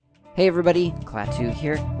Hey everybody, Klaatu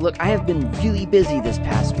here. Look, I have been really busy this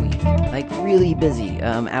past week. Like, really busy.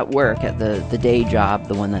 At work, at the day job,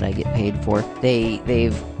 the one that I get paid for.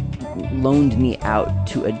 They've loaned me out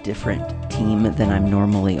to a different team than I'm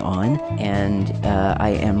normally on, and I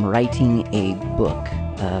am writing a book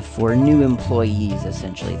for new employees,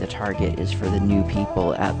 essentially. The target is for the new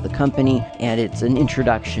people at the company, and it's an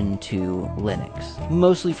introduction to Linux.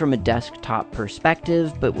 Mostly from a desktop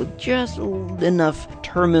perspective, but with just enough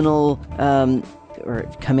terminal or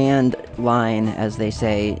command line, as they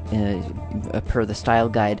say, per the style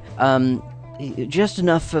guide, just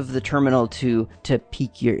enough of the terminal to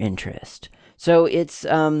pique your interest. So it's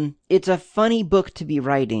a funny book to be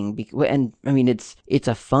writing, and I mean it's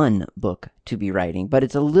a fun book to be writing, but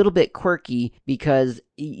it's a little bit quirky because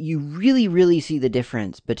you really see the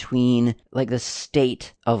difference between like the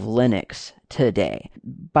state of Linux today.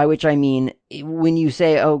 By which I mean, when you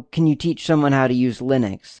say, oh, can you teach someone how to use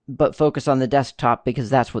Linux, but focus on the desktop because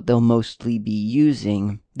that's what they'll mostly be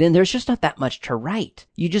using, then there's just not that much to write.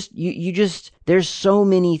 You just, there's so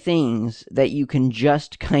many things that you can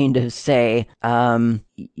just kind of say,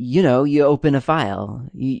 you open a file,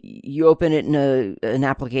 you open it in an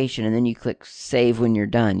application, and then you click save when you're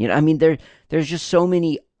done. I mean, there's just so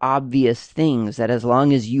many obvious things that as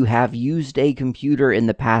long as you have used a computer in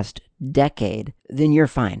the past decade, then you're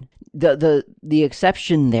fine. The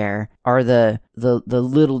exception there are the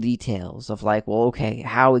little details of like, well, okay,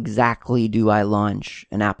 how exactly do I launch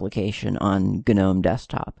an application on GNOME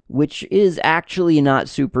desktop? Which is actually not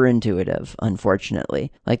super intuitive,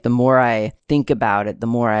 unfortunately. Like, the more I think about it, the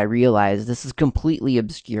more I realize this is completely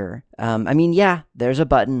obscure. I mean, yeah, there's a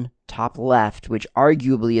button, top left, which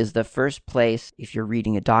arguably is the first place, if you're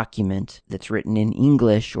reading a document that's written in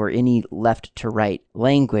English or any left to right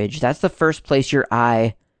language, that's the first place your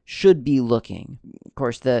eye should be looking. Of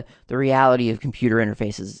course, the reality of computer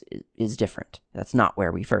interfaces is different. That's not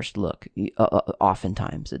where we first look.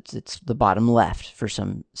 Oftentimes, it's the bottom left for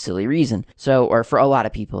some silly reason. So, or for a lot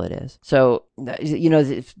of people, it is. So,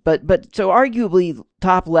 but so arguably,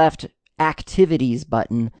 top left activities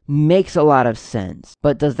button makes a lot of sense.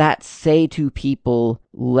 But does that say to people,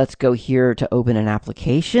 let's go here to open an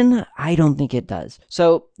application? I don't think it does.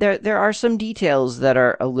 So there are some details that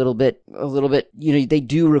are a little bit, they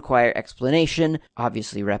do require explanation.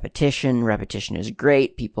 Obviously repetition is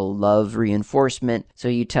great. People love reinforcement. So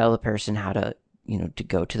you tell the person how to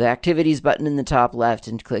go to the activities button in the top left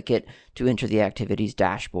and click it to enter the activities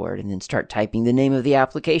dashboard, and then start typing the name of the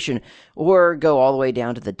application, or go all the way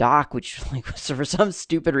down to the dock, which, like, for some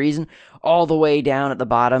stupid reason, all the way down at the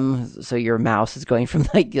bottom, so your mouse is going from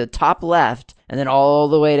like the top left and then all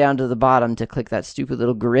the way down to the bottom to click that stupid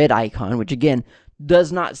little grid icon, which again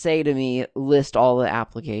does not say to me list all the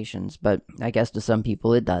applications, but I guess to some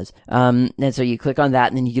people it does. And so you click on that,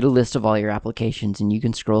 and then you get a list of all your applications, and you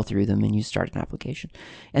can scroll through them, and you start an application.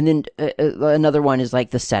 And then another one is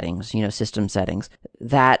like the settings, system settings.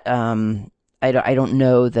 That I don't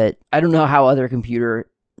know how other computer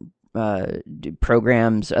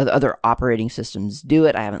programs, other operating systems do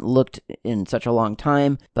it. I haven't looked in such a long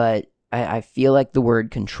time, but I feel like the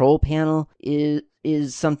word control panel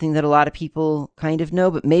is something that a lot of people kind of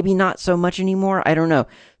know, but maybe not so much anymore. I don't know.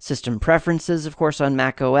 System preferences, of course, on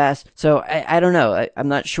Mac OS. So I don't know. I'm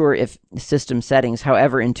not sure if system settings,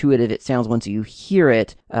 however intuitive it sounds once you hear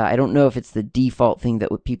it, I don't know if it's the default thing that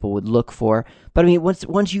people would look for. But I mean,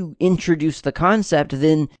 once you introduce the concept,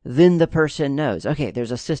 then the person knows, okay,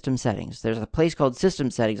 there's a system settings. There's a place called system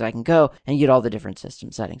settings. I can go and get all the different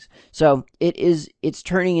system settings. So it's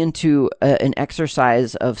turning into an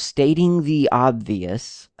exercise of stating the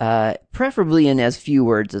obvious, preferably in as few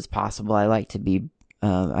words as possible. I like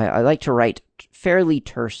to write fairly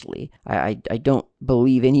tersely. I don't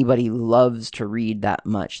believe anybody loves to read that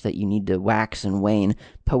much that you need to wax and wane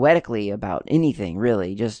poetically about anything,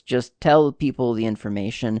 really. Just tell people the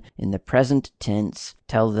information in the present tense.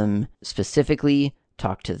 Tell them specifically.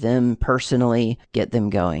 Talk to them personally. Get them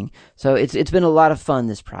going. So it's been a lot of fun,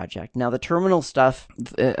 this project. Now, the terminal stuff,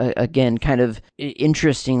 again, kind of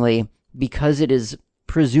interestingly, because it is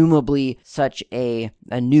presumably such a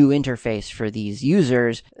new interface for these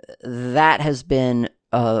users, that has been,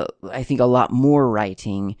 I think, a lot more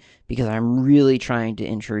writing, because I'm really trying to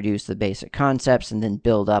introduce the basic concepts and then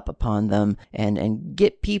build up upon them and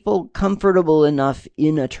get people comfortable enough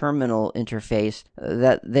in a terminal interface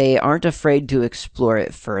that they aren't afraid to explore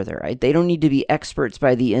it further. Right? They don't need to be experts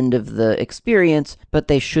by the end of the experience, but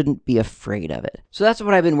they shouldn't be afraid of it. So that's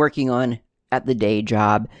what I've been working on at the day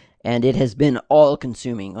job. and it has been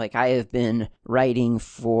all-consuming. Like, I have been writing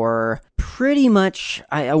for pretty much,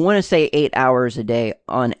 I want to say 8 hours a day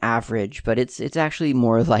on average, but it's actually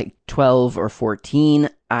more like 12 or 14.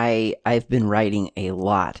 I've been writing a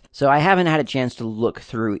lot. So I haven't had a chance to look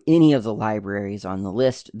through any of the libraries on the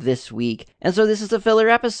list this week. And so this is a filler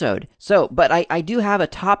episode. But I do have a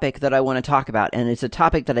topic that I want to talk about, and it's a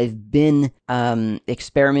topic that I've been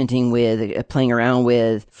experimenting with, playing around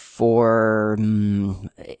with for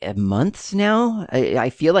months now.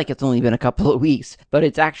 I feel like it's only been a couple of weeks, but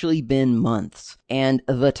it's actually been months. And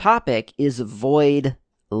the topic is Void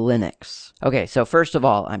Linux. Okay, so first of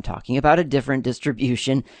all, I'm talking about a different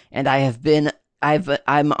distribution, and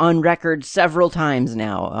I'm on record several times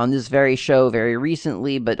now on this very show very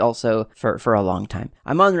recently, but also for a long time.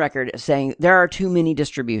 I'm on record saying there are too many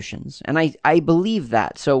distributions, and I believe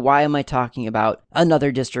that. So why am I talking about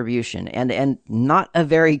another distribution and not a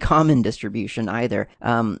very common distribution either?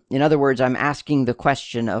 In other words, I'm asking the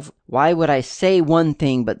question of why would I say one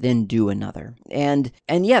thing but then do another? And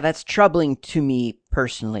yeah, that's troubling to me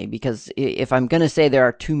personally, because if I'm going to say there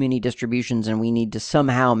are too many distributions and we need to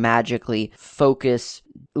somehow magically focus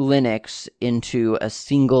Linux into a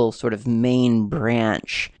single sort of main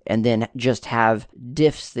branch and then just have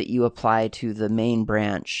diffs that you apply to the main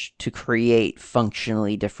branch to create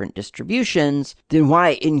functionally different distributions, then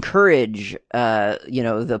why encourage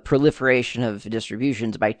the proliferation of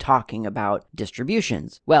distributions by talking about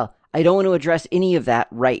distributions? Well, I don't want to address any of that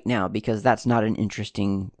right now because that's not an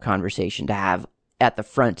interesting conversation to have at the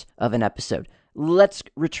front of an episode. Let's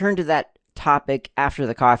return to that topic after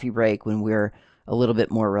the coffee break when we're a little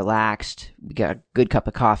bit more relaxed. We got a good cup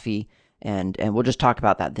of coffee, and we'll just talk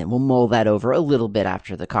about that then. We'll mull that over a little bit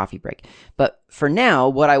after the coffee break. But for now,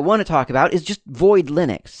 what I want to talk about is just Void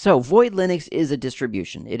Linux. So Void Linux is a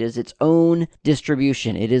distribution. It is its own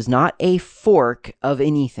distribution. It is not a fork of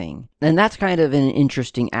anything. And that's kind of an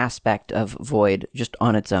interesting aspect of Void just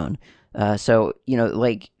on its own.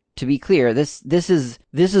 To be clear, this is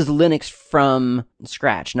Linux from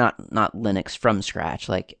scratch, not Linux from scratch,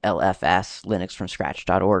 like LFS,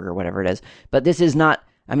 linuxfromscratch.org or whatever it is. But this is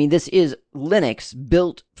Linux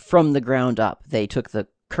built from the ground up. They took the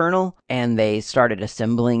kernel and they started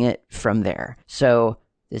assembling it from there. So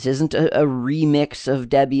this isn't a remix of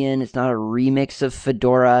Debian. It's not a remix of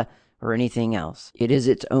Fedora or anything else. It is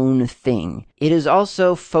its own thing. It is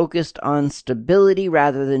also focused on stability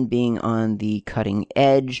rather than being on the cutting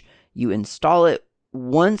edge. You install it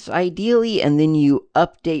once ideally, and then you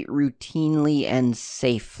update routinely and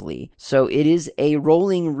safely. So it is a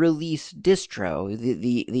rolling release distro.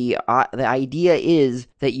 The idea is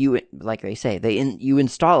that you, like they say, you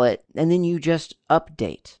install it and then you just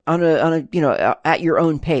update on a at your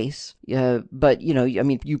own pace. But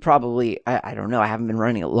you probably, I don't know, I haven't been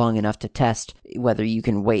running it long enough to test whether you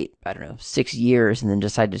can wait 6 years and then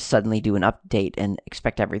decide to suddenly do an update and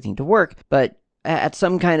expect everything to work. But at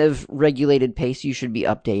some kind of regulated pace, you should be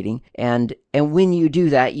updating. And when you do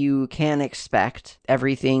that, you can expect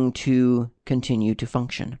everything to continue to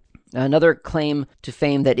function. Another claim to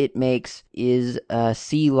fame that it makes is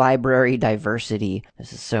C library diversity.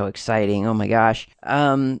 This is so exciting. Oh my gosh.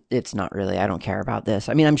 It's not really. I don't care about this.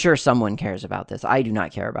 I mean, I'm sure someone cares about this. I do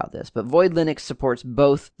not care about this. But Void Linux supports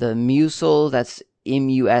both the Musl, that's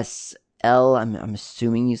MUSL, I'm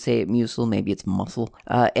assuming you say it Musl, maybe it's muscle,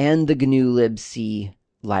 and the GNU libc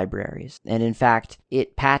libraries. And in fact,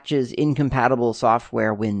 it patches incompatible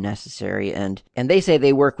software when necessary, and they say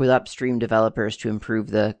they work with upstream developers to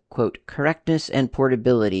improve the, quote, correctness and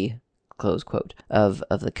portability, close quote, of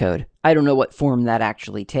the code. I don't know what form that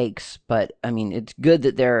actually takes, but I mean, it's good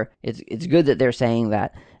that they're saying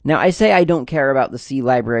that. Now, I say I don't care about the C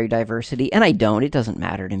library diversity, and I don't. It doesn't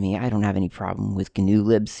matter to me. I don't have any problem with GNU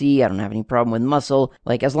libc. I don't have any problem with musl.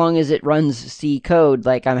 Like, as long as it runs C code,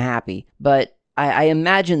 like, I'm happy. But I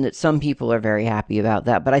imagine that some people are very happy about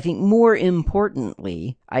that, but I think more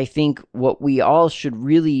importantly, I think what we all should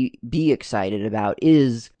really be excited about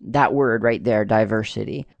is that word right there,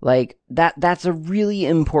 diversity. Like, that's a really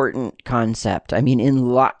important concept. I mean, in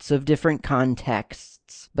lots of different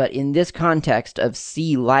contexts, but in this context of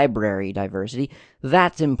C library diversity,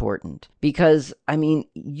 that's important. Because, I mean,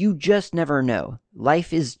 you just never know.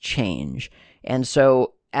 Life is change. And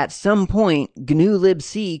so, at some point, GNU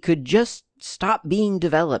libc could just stop being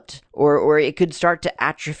developed, or it could start to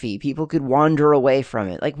atrophy. People could wander away from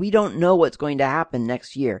it. Like, we don't know what's going to happen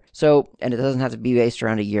next year. So, and it doesn't have to be based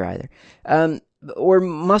around a year either. Or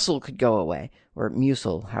musl could go away, or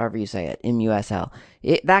musl, however you say it, M-U-S-L.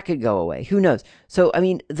 That could go away. Who knows? So, I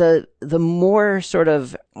mean, the more sort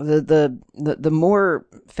of, the more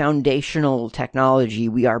foundational technology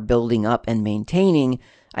we are building up and maintaining,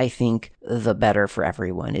 I think the better for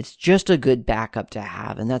everyone. It's just a good backup to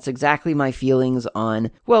have. And that's exactly my feelings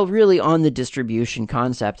on, well, really on the distribution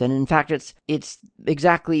concept. And in fact, it's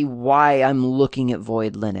exactly why I'm looking at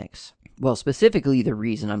Void Linux. Well, specifically, the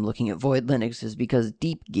reason I'm looking at Void Linux is because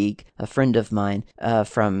Deep Geek, a friend of mine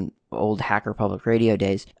from old Hacker Public Radio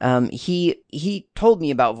days, he told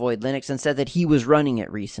me about Void Linux and said that he was running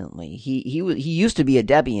it recently. He used to be a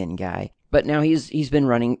Debian guy, but now he's been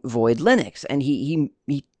running Void Linux, and he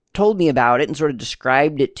told me about it and sort of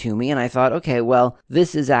described it to me, and I thought, okay, well,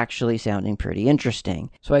 this is actually sounding pretty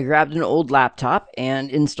interesting. So I grabbed an old laptop and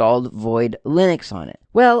installed Void Linux on it.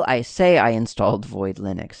 Well, I say I installed Void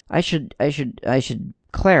Linux. I should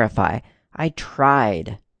clarify. I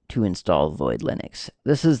tried to install Void Linux.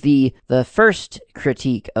 This is the first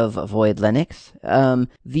critique of Void Linux.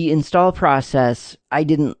 The install process, I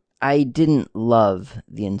didn't love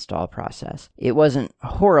the install process. It wasn't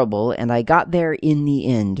horrible, and I got there in the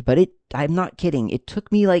end, but I'm not kidding. It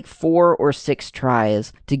took me like 4 or 6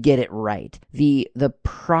 tries to get it right. The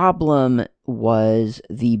problem was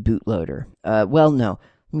the bootloader. Well, no,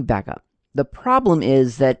 let me back up. The problem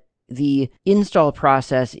is that the install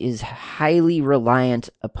process is highly reliant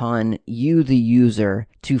upon you, the user,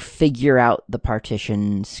 to figure out the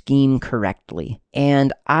partition scheme correctly.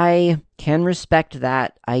 And I can respect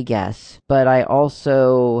that, I guess, but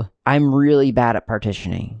I'm really bad at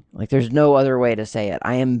partitioning. Like, there's no other way to say it.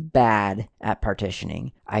 I am bad at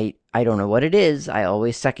partitioning. I don't know what it is. I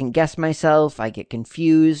always second guess myself. I get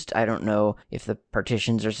confused. I don't know if the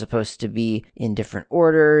partitions are supposed to be in different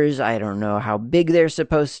orders. I don't know how big they're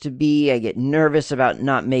supposed to be. I get nervous about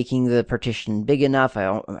not making the partition big enough.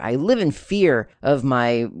 I live in fear of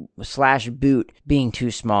my /boot being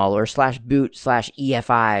too small, or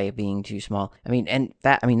 /boot/EFI being too small.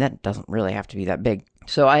 That doesn't really have to be that big.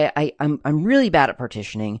 So I'm really bad at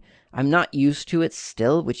partitioning. I'm not used to it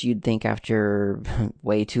still, which you'd think after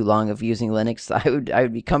way too long of using Linux, I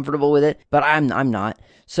would be comfortable with it, but I'm not.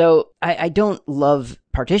 So I don't love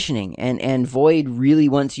partitioning, and Void really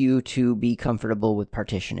wants you to be comfortable with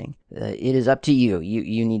partitioning. It is up to you.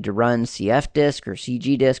 You need to run cfdisk or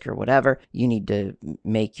cgdisk or whatever. You need to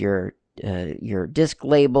make your disk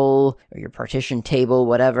label or your partition table,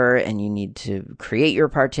 whatever, and you need to create your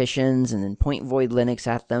partitions and then point Void Linux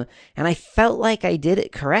at them. And I felt like I did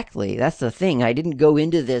it correctly. That's the thing. I didn't go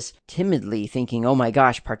into this timidly thinking, oh my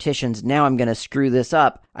gosh, partitions, now I'm going to screw this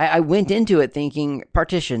up. I went into it thinking,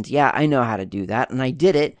 partitions, yeah, I know how to do that. And I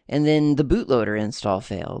did it, and then the bootloader install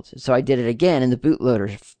failed. So I did it again, and the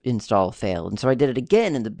bootloader install failed. And so I did it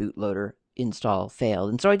again, and the bootloader install failed.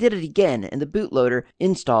 And so I did it again, and the bootloader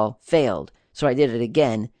install failed. So I did it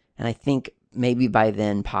again, and I think maybe by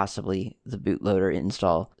then possibly the bootloader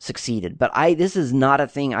install succeeded. But this is not a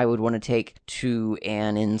thing I would want to take to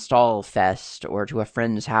an install fest or to a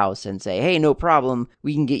friend's house and say, hey, no problem,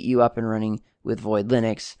 we can get you up and running with Void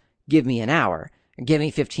Linux. Give me an hour. Give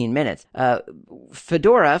me 15 minutes.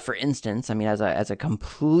 Fedora, for instance, as a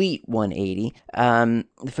complete 180,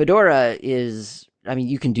 Fedora is,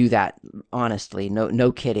 you can do that, honestly,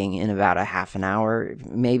 no kidding, in about a half an hour,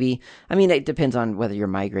 maybe. It depends on whether you're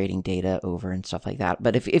migrating data over and stuff like that.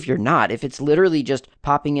 But if you're not, if it's literally just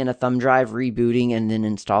popping in a thumb drive, rebooting, and then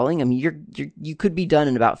installing, you could be done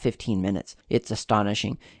in about 15 minutes. It's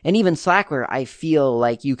astonishing. And even Slackware, I feel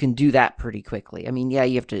like you can do that pretty quickly. Yeah,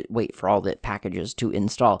 you have to wait for all the packages to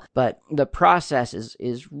install, but the process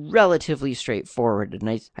is relatively straightforward.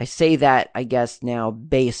 And I say that, I guess, now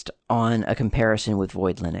based on a comparison with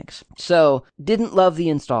Void Linux. So, didn't love the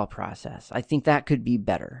install process. I think that could be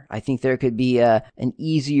better. I think there could be an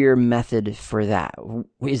easier method for that.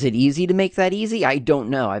 Is it easy to make that easy? I don't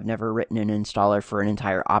know. I've never written an installer for an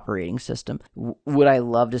entire operating system. Would I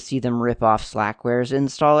love to see them rip off Slackware's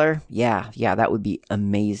installer? Yeah, that would be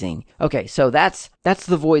amazing. Okay, so that's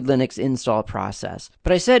the Void Linux install process.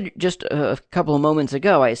 But I said just a couple of moments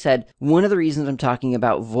ago, I said one of the reasons I'm talking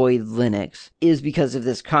about Void Linux is because of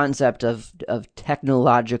this concept of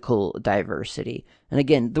technological diversity. And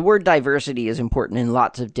again, the word diversity is important in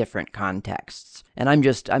lots of different contexts. And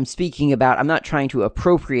I'm speaking about, I'm not trying to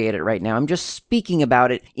appropriate it right now. I'm just speaking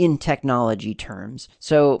about it in technology terms.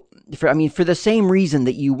 So, for the same reason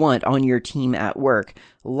that you want on your team at work,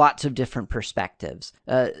 lots of different perspectives.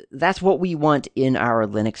 That's what we want in our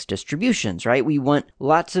Linux distributions, right? We want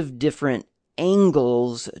lots of different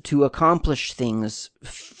angles to accomplish things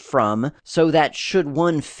from, so that should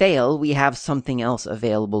one fail, we have something else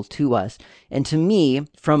available to us. And to me,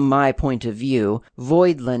 from my point of view,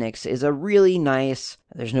 Void Linux is a really nice,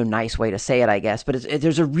 there's no nice way to say it, I guess, but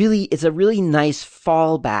it's a really nice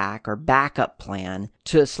fallback or backup plan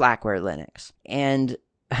to Slackware Linux. And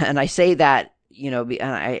I say that and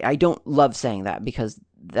I don't love saying that because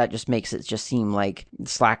that just makes it just seem like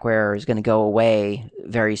Slackware is going to go away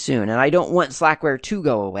very soon. And I don't want Slackware to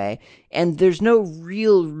go away. And there's no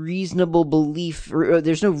real reasonable belief, or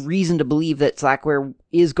there's no reason to believe that Slackware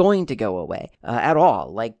is going to go away at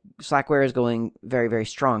all. Like, Slackware is going very, very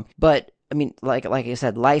strong. But I mean, like I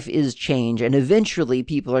said, life is change, and eventually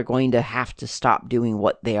people are going to have to stop doing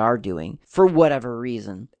what they are doing for whatever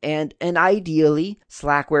reason. And ideally,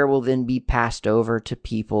 Slackware will then be passed over to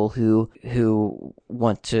people who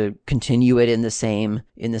want to continue it in the same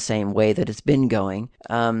way that it's been going.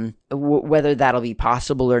 Whether that'll be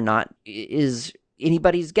possible or not is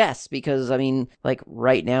anybody's guess, because I mean, like,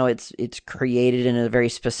 right now it's created in a very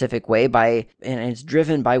specific way and it's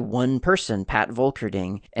driven by one person, Pat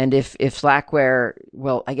Volkerding. And if Slackware,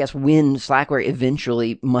 well, I guess when Slackware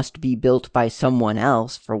eventually must be built by someone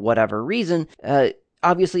else for whatever reason,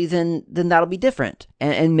 obviously then that'll be different.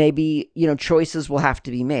 And maybe, choices will have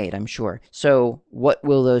to be made, I'm sure. So what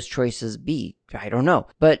will those choices be? I don't know.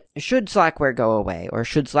 But should Slackware go away, or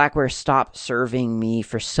should Slackware stop serving me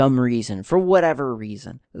for some reason, for whatever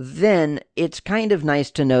reason, then it's kind of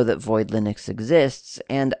nice to know that Void Linux exists,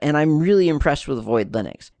 and I'm really impressed with Void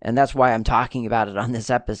Linux. And that's why I'm talking about it on this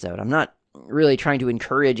episode. I'm not really trying to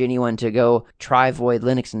encourage anyone to go try Void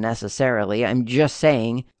Linux necessarily. I'm just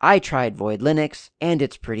saying I tried Void Linux, and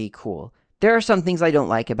it's pretty cool. There are some things I don't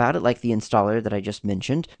like about it, like the installer that I just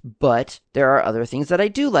mentioned, but there are other things that I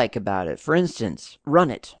do like about it. For instance,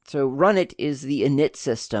 Runit. So Runit is the init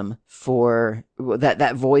system for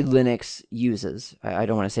that Void Linux uses. I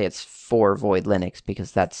don't want to say it's for Void Linux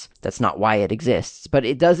because that's not why it exists, but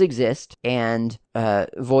it does exist, and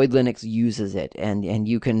Void Linux uses it, and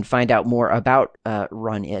you can find out more about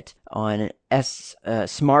Runit on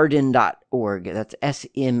smarden.org. That's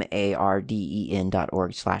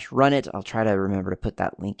SMARDEN.org/runit. I'll try to remember to put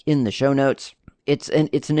that link in the show notes. It's an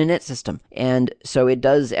init system, and so it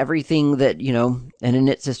does everything that an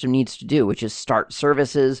init system needs to do, which is start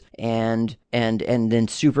services and then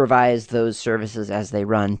supervise those services as they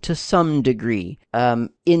run to some degree.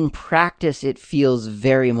 In practice, it feels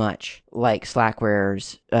very much like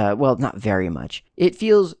Slackware's. Well, not very much. It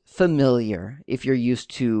feels familiar if you're used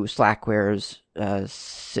to Slackware's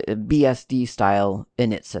BSD style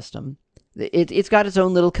init system. It's got its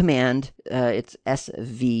own little command. It's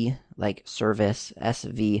SV, like service,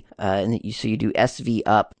 SV, and so you do SV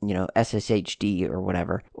up, SSHD or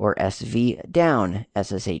whatever, or SV down,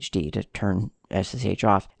 SSHD to turn SSH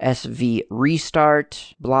off, SV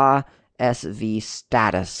restart, blah, SV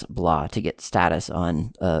status, blah, to get status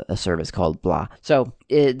on a service called blah. So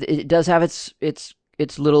it does have its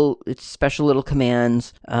special little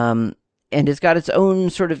commands. And it's got its own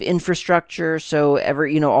sort of infrastructure, so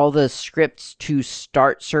all the scripts to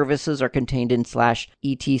start services are contained in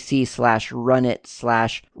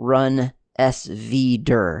 /etc/runit/run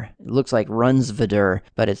svdir. It looks like runsvdir,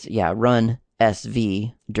 but it's, run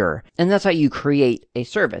svdir. And that's how you create a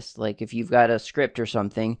service. Like, if you've got a script or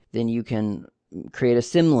something, then you can create a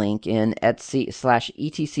symlink in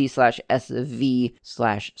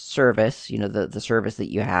etc/sv/service, the service that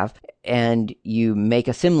you have, and you make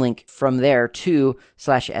a symlink from there to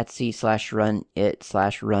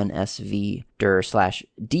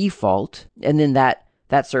 /etc/runit/runsvdir/default, and then that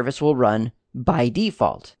service will run by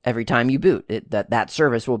default every time you boot. That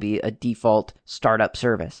service will be a default startup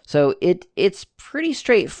service. So it's pretty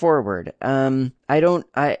straightforward.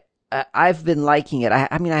 I've been liking it.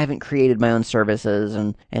 I mean, I haven't created my own services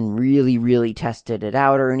and really, really tested it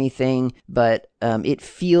out or anything, but it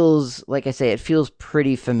feels, like I say, it feels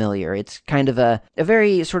pretty familiar. It's kind of a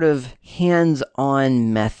very sort of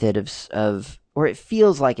hands-on method of or it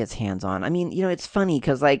feels like it's hands-on. I mean, it's funny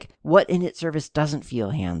because, like, what init service doesn't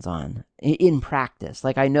feel hands-on in practice?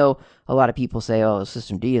 Like, I know a lot of people say, oh,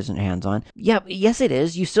 systemd isn't hands-on. Yeah, yes, it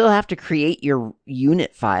is. You still have to create your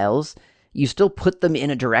unit files. You still put them in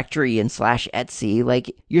a directory in /etc.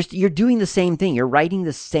 Like, you're doing the same thing. You're writing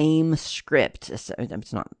the same script. It's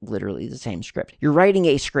not literally the same script. You're writing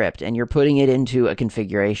a script and you're putting it into a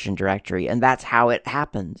configuration directory, and that's how it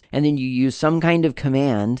happens. And then you use some kind of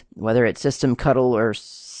command, whether it's systemctl or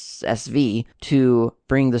sv, to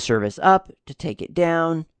bring the service up, to take it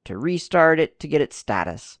down, to restart it, to get its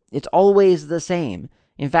status. It's always the same.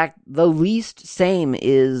 In fact, the least same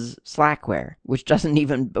is Slackware, which doesn't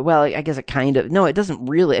even, well, I guess it kind of, no, it doesn't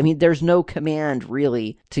really. I mean, there's no command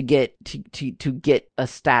really to get to get a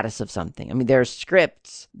status of something. I mean, there's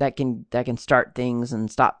scripts that can start things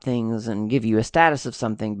and stop things and give you a status of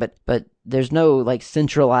something, but there's no like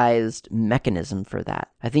centralized mechanism for that.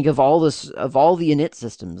 I think of all the init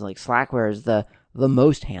systems, like Slackware is the the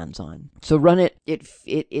most hands-on. So Run It,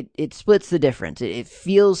 it splits the difference. It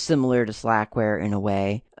feels similar to Slackware in a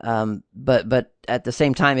way, but at the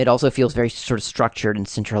same time, it also feels very sort of structured and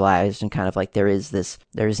centralized, and kind of like there is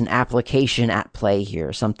an application at play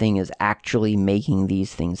here. Something is actually making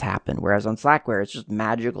these things happen. Whereas on Slackware, it's just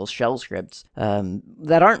magical shell scripts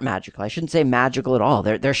that aren't magical. I shouldn't say magical at all.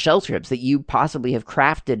 They're shell scripts that you possibly have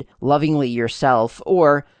crafted lovingly yourself,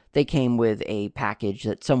 or they came with a package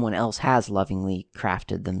that someone else has lovingly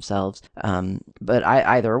crafted themselves. But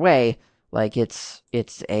either way, like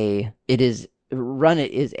Run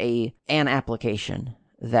It is an application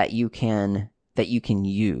that you can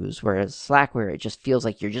use, whereas Slackware, it just feels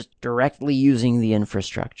like you're just directly using the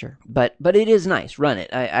infrastructure. But it is nice. Run It.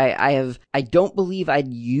 I don't believe I'd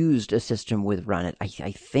used a system with Run It.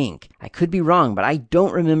 I think I could be wrong, but I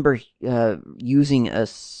don't remember using a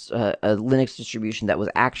Linux distribution that was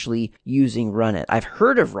actually using Run It. I've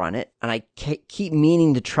heard of Run It, and I keep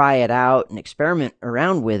meaning to try it out and experiment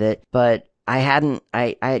around with it, but I hadn't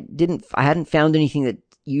found anything that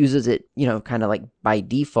uses it, kind of like by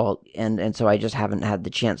default, and so I just haven't had the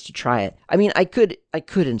chance to try it. I mean, I could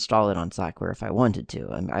install it on Slackware if I wanted to.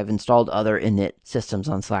 I've installed other init systems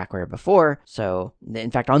on Slackware before, so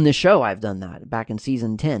in fact on this show I've done that back in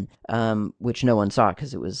season 10, which no one saw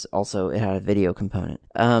because it had a video component.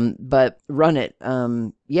 But Run It,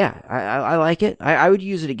 yeah, I like it. I would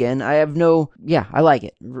use it again. I like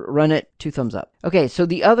it. Run It, 2 thumbs up. Okay, so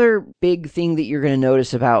the other big thing that you're going to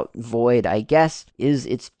notice about Void, I guess, is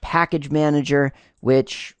its package manager,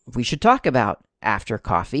 which we should talk about after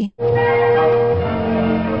coffee.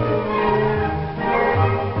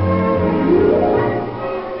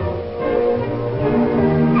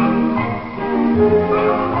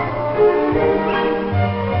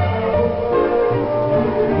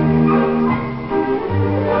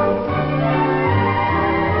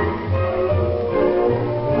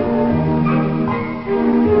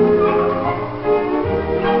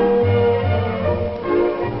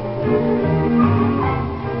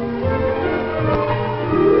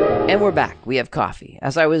 And we're back. We have coffee.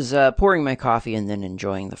 As I was pouring my coffee and then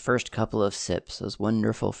enjoying the first couple of sips, those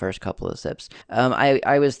wonderful first couple of sips,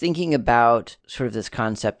 I was thinking about sort of this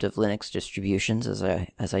concept of Linux distributions,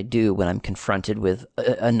 as I do when I'm confronted with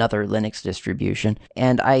another Linux distribution.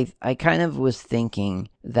 And I kind of was thinking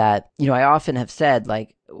that, I often have said,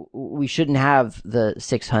 like, we shouldn't have the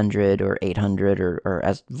 600 or 800 or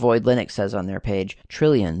as Void Linux says on their page,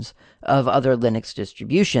 trillions of other Linux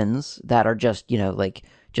distributions that are just,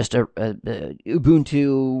 just a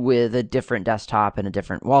Ubuntu with a different desktop and a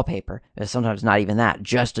different wallpaper. Sometimes not even that,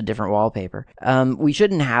 just a different wallpaper. We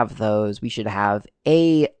shouldn't have those. We should have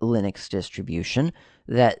a Linux distribution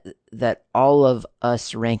that all of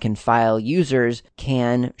us rank and file users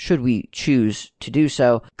can, should we choose to do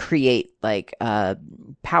so, create like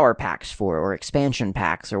power packs for, or expansion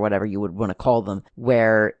packs, or whatever you would want to call them,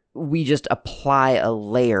 where we just apply a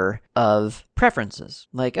layer of preferences.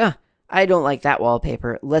 Like, I don't like that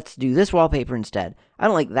wallpaper. Let's do this wallpaper instead. I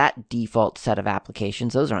don't like that default set of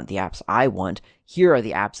applications. Those aren't the apps I want. Here are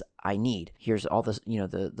the apps I need. Here's all this,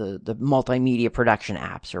 the multimedia production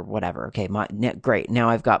apps or whatever. Okay, great. Now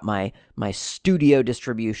I've got my studio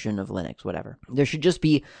distribution of Linux, whatever. There should just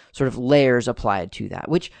be sort of layers applied to that,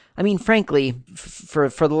 which, I mean, frankly, for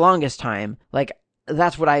the longest time, like,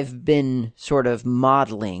 that's what I've been sort of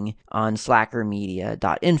modeling on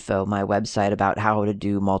slackermedia.info, my website about how to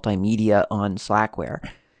do multimedia on Slackware.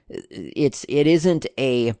 It isn't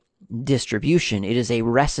a distribution. It is a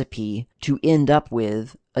recipe to end up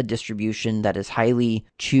with a distribution that is slackly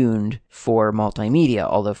tuned for multimedia,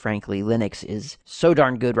 although frankly Linux is so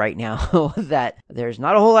darn good right now that there's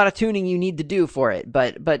not a whole lot of tuning you need to do for it,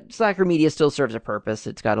 but Slacker Media still serves a purpose.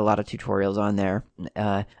 It's got a lot of tutorials on there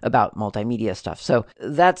about multimedia stuff. So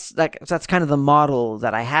that's kind of the model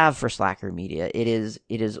that I have for Slacker Media. It is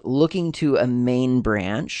looking to a main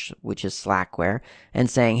branch, which is Slackware, and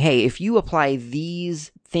saying, hey, if you apply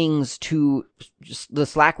these things to just the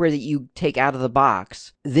Slackware that you take out of the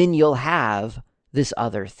box, then you'll have this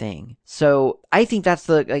other thing. So I think that's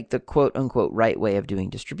the quote unquote right way of doing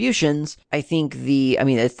distributions. I think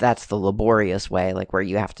that's the laborious way, like where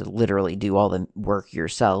you have to literally do all the work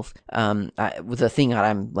yourself. With the thing that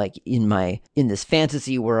I'm like in this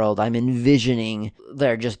fantasy world, I'm envisioning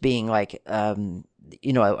there just being like, a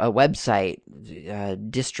website,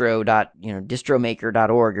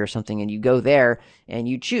 distromaker.org or something, and you go there and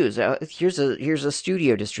you choose, here's a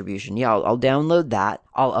studio distribution. Yeah, I'll download that.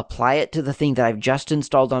 I'll apply it to the thing that I've just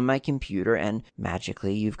installed on my computer, and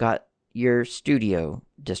magically you've got your studio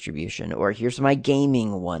distribution, or here's my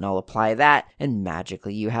gaming one. I'll apply that, and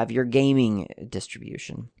magically you have your gaming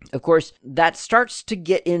distribution. Of course, that starts to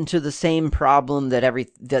get into the same problem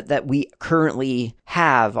that we currently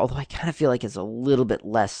have, although I kind of feel like it's a little bit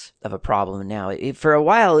less of a problem now. For a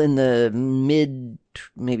while in the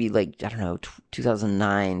maybe like, I don't know,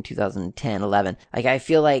 2009, 2010, 11, like I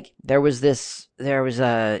feel like there was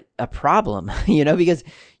a problem, because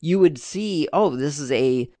you would see, oh, this is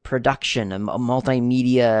a production, a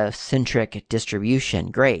multimedia centric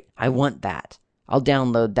distribution. Great. I want that. I'll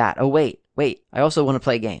download that. Oh, wait, I also want to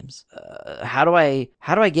play games. How do I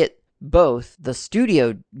get both the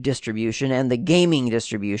studio distribution and the gaming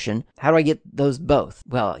distribution? How do I get those both?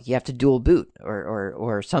 Well, you have to dual boot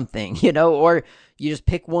or something, or you just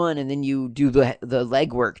pick one and then you do the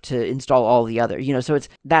legwork to install all the other, so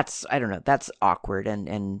that's awkward.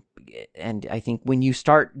 And I think when you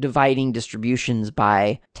start dividing distributions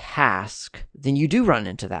by task, then you do run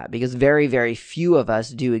into that, because very, very few of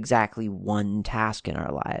us do exactly one task in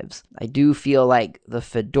our lives. I do feel like the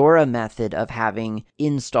Fedora method of having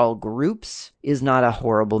install groups is not a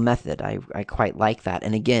horrible method. I quite like that.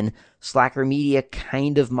 And again, Slacker Media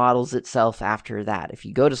kind of models itself after that. If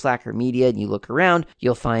you go to Slacker Media and you look around,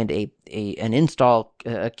 you'll find an install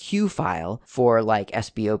queue file for like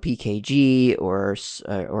SBOPKG or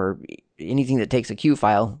anything that takes a queue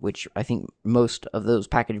file, which I think most of those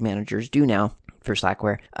package managers do now for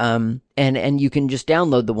Slackware. And you can just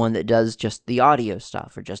download the one that does just the audio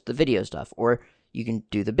stuff or just the video stuff, or you can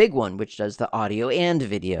do the big one, which does the audio and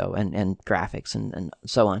video and graphics and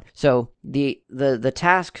so on. So the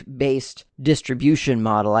task-based distribution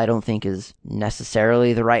model, I don't think, is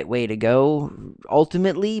necessarily the right way to go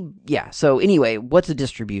ultimately. Yeah, so anyway, what's a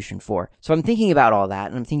distribution for? So I'm thinking about all that,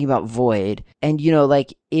 and I'm thinking about Void. And,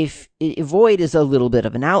 like, if Void is a little bit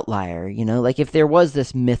of an outlier, like if there was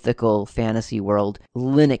this mythical fantasy world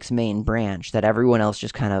Linux main branch that everyone else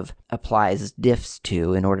just kind of applies diffs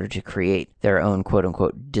to in order to create their own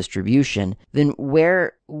quote-unquote distribution, then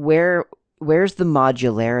where's the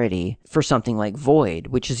modularity for something like Void,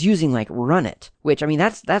 which is using like Runit, which, I mean,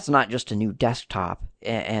 that's not just a new desktop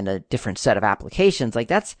and a different set of applications. Like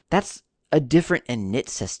that's a different init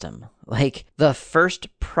system. Like the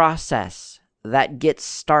first process that gets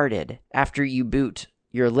started after you boot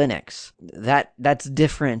your Linux, that's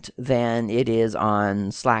different than it is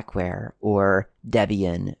on Slackware or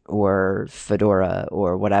Debian or Fedora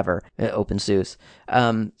or whatever, OpenSUSE.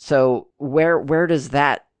 So where does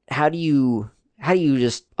that, how do you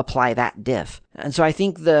just apply that diff? And so I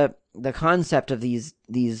think the concept of this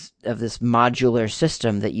modular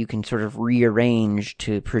system that you can sort of rearrange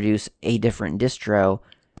to produce a different distro,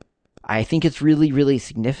 I think it's really, really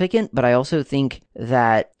significant. But I also think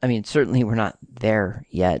that, I mean, certainly we're not there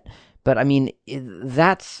yet, but I mean,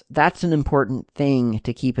 that's an important thing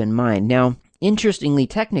to keep in mind. Now, interestingly,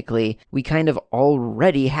 technically, we kind of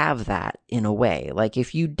already have that in a way. Like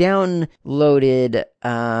if you downloaded,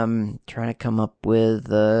 trying to come up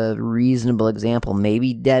with a reasonable example,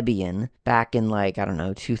 maybe Debian back in like, I don't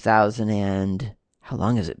know, 2000 and, how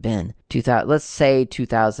long has it been? Let's say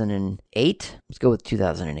 2008. Let's go with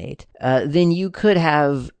 2008. Then you could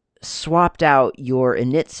have swapped out your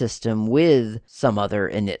init system with some other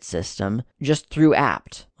init system just through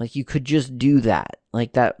apt. Like you could just do that.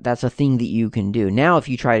 Like that's a thing that you can do. Now if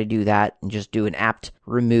you try to do that and just do an apt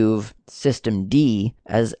remove systemd,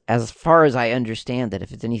 as far as I understand that,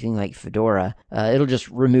 if it's anything like Fedora, it'll just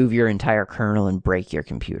remove your entire kernel and break your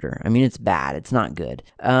computer. I mean, it's bad. It's not good.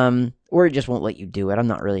 Or it just won't let you do it. I'm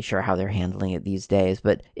not really sure how they're handling it these days,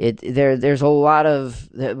 but there's a lot of,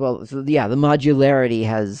 the modularity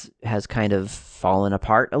has kind of fallen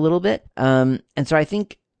apart a little bit. And so I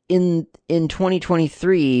think in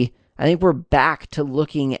 2023, I think we're back to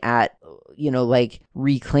looking at, like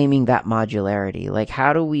reclaiming that modularity. Like,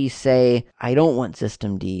 how do we say, I don't want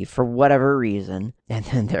systemd for whatever reason? And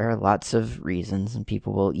then there are lots of reasons, and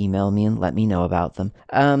people will email me and let me know about them.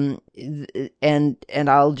 And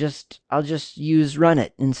I'll just use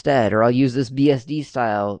Runit instead, or I'll use this BSD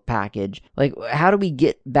style package. Like, how do we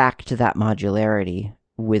get back to that modularity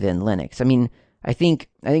within Linux? I mean, I think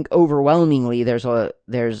overwhelmingly there's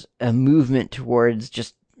a movement towards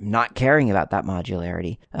just not caring about that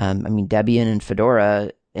modularity. I mean, Debian and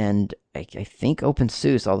Fedora, and I think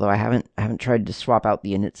OpenSUSE, although I haven't tried to swap out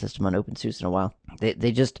the init system on OpenSUSE in a while.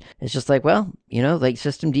 It's just like, well, like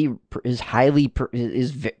systemd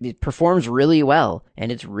it performs really well,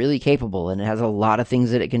 and it's really capable, and it has a lot of things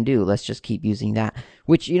that it can do. Let's just keep using that,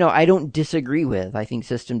 which, I don't disagree with. I think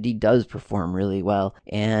systemd does perform really well,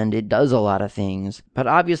 and it does a lot of things. But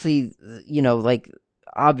obviously, like,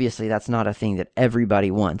 obviously that's not a thing that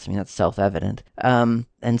everybody wants. I mean, that's self-evident. And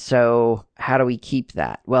so how do we keep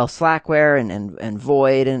that? Well, Slackware and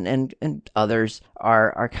Void and others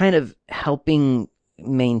are kind of helping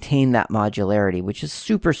maintain that modularity, which is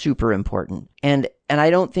super, super important. And I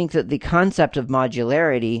don't think that the concept of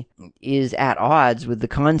modularity is at odds with the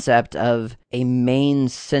concept of a main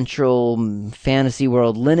central fantasy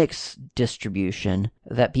world Linux distribution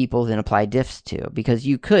that people then apply diffs to. Because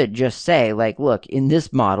you could just say, like, look, in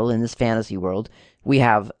this model, in this fantasy world, we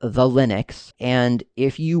have the Linux, and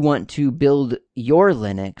if you want to build your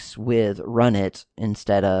Linux with Runit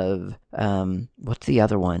instead of, what's the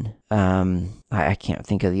other one? I can't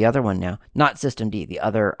think of the other one now. Not Systemd, the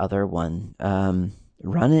other one.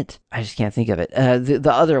 Runit? I just can't think of it.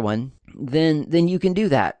 The other one. Then you can do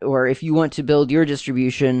that. Or if you want to build your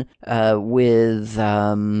distribution with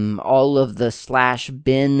all of the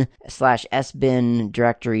 /bin/sbin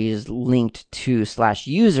directories linked to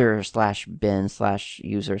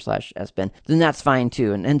 /user/bin/user/sbin, then that's fine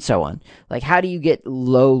too, and so on. Like, how do you get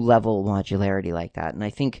low-level modularity like that? And I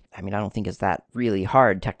don't think it's that really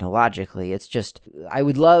hard technologically. It's just, I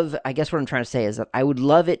guess what I'm trying to say is that I would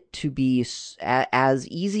love it to be as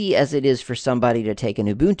easy as it is for somebody to take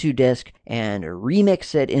an Ubuntu disk and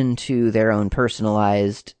remix it into their own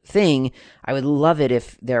personalized thing. I would love it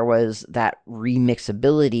if there was that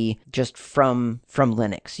remixability just from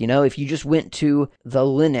Linux. You know, if you just went to the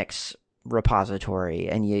Linux repository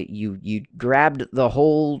and you grabbed the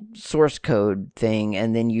whole source code thing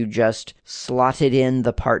and then you just slotted in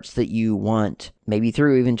the parts that you want, maybe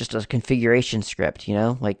through even just a configuration script, you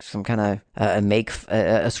know, like some kind of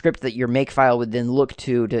a script that your makefile would then look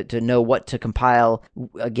to know what to compile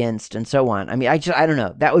against and so on. I mean, I don't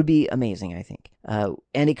know. That would be amazing, I think.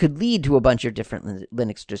 And it could lead to a bunch of different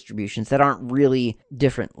Linux distributions that aren't really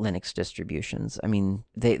different Linux distributions. I mean,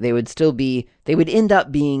 they would end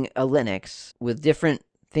up being a Linux with different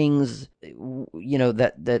things, you know,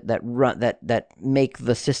 that make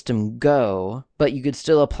the system go, but you could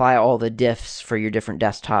still apply all the diffs for your different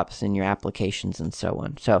desktops and your applications and so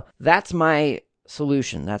on. So that's my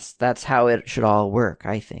solution. That's how it should all work,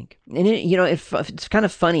 I think. And it's kind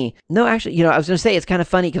of funny. No, actually, you know, I was going to say it's kind of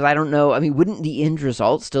funny because I don't know. I mean, wouldn't the end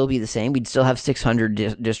result still be the same? We'd still have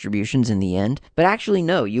 600 distributions in the end. But actually,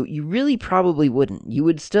 no, you really probably wouldn't. You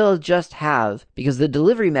would still just have, because the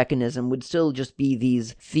delivery mechanism would still just be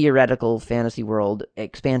these theoretical fantasy world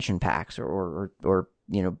expansion packs or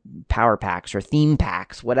you know, power packs or theme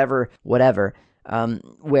packs, whatever. Where,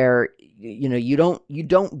 you know, you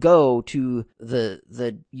don't go to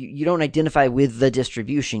you don't identify with the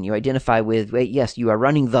distribution. You identify with, yes, you are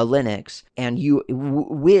running the Linux, and you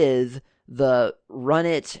with the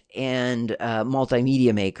Runit and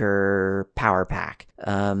Multimedia Maker Power Pack,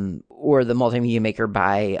 or the Multimedia Maker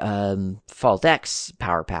by FaltX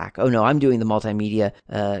Power Pack. Oh no, I'm doing the Multimedia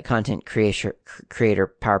Content Creator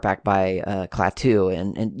Power Pack by Klaatu,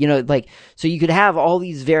 and you know, like, so you could have all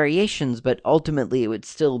these variations, but ultimately it would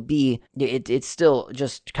still be it's still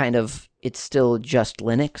just kind of. It's still just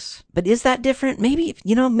Linux. But is that different? Maybe,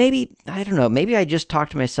 you know, I don't know, maybe I just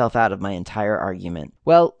talked myself out of my entire argument.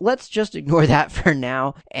 Well, let's just ignore that for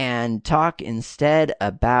now and talk instead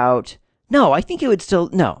about... No, I think it would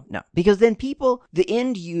still... No, because then the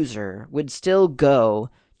end user would still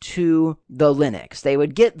go to the Linux. They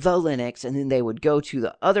would get the Linux, and then they would go to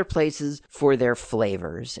the other places for their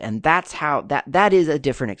flavors. And that's how that is a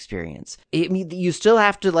different experience. You still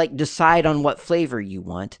have to, like, decide on what flavor you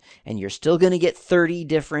want, and you're still going to get 30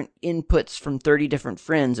 different inputs from 30 different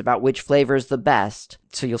friends about which flavor is the best.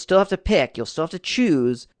 So you'll still have to pick, you'll still have to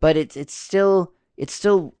choose, but it's still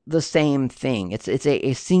the same thing. It's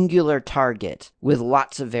a singular target with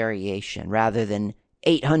lots of variation rather than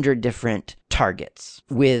 800 different targets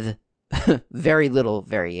with very little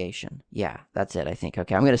variation. Yeah, that's it, I think.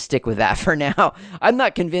 Okay, I'm going to stick with that for now. I'm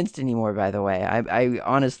not convinced anymore, by the way. I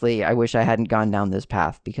honestly, I wish I hadn't gone down this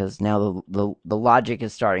path, because now the logic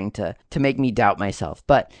is starting to make me doubt myself.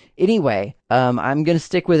 But anyway, I'm going to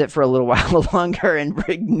stick with it for a little while longer and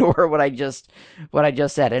ignore what I just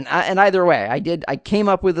said. And either way, I came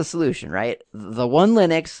up with a solution, right? The one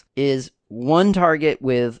Linux is one target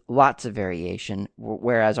with lots of variation,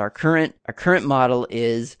 whereas our current model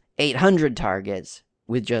is 800 targets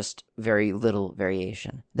with just very little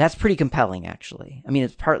variation. That's pretty compelling, actually. I mean,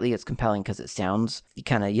 it's compelling because it sounds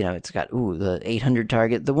kind of, you know, it's got, the 800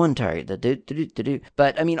 target, the one target, the do.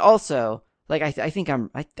 But I mean, also, like, I think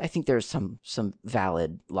there's some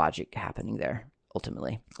valid logic happening there.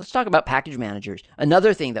 Ultimately, let's talk about package managers.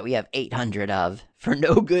 Another thing that we have 800 of for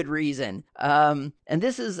no good reason. And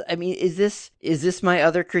this is, I mean, is this my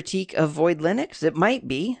other critique of Void Linux? It might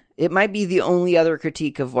be. It might be the only other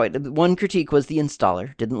critique of Void. One critique was the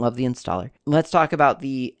installer. Didn't love the installer. Let's talk about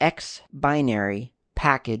the X binary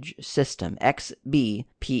package system,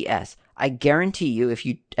 XBPS. I guarantee you, if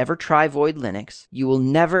you ever try Void Linux, you will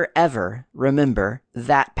never ever remember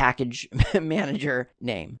that package manager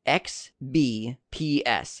name,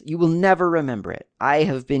 XBPS. You will never remember it. I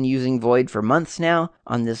have been using Void for months now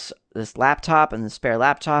on this laptop and the spare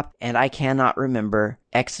laptop, and I cannot remember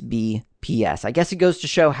XBPS. I guess it goes to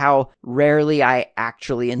show how rarely I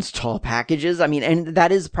actually install packages. I mean, and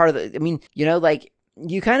that is part of the, I mean, you know, like,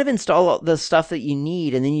 you kind of install the stuff that you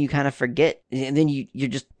need and then you kind of forget, and then you're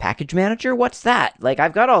just package manager. What's that? Like,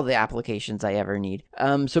 I've got all the applications I ever need.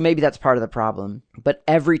 So maybe that's part of the problem. But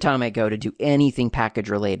every time I go to do anything package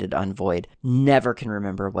related on Void, never can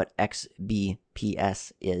remember what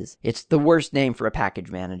XBPS is. It's the worst name for a package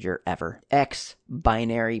manager ever. X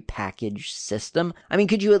binary package system. I mean,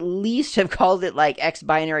 could you at least have called it like X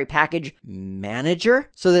binary package manager?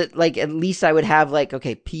 So that, like, at least I would have, like,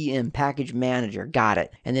 okay, PM package manager, got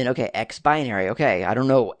it. And then, okay, X binary. Okay, I don't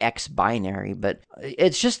know X binary, but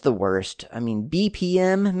it's just the worst. I mean,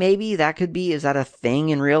 BPM, maybe that could be, is that a thing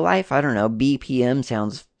in real life? I don't know. BPM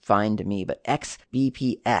sounds fine to me, but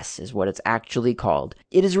XBPS is what it's actually called.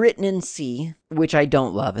 It is written in C, which I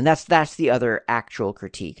don't love, and that's the other actual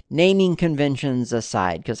critique. Naming conventions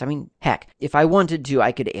aside, because I mean, heck, if I wanted to,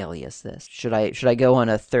 I could alias this. Should I go on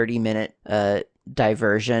a 30-minute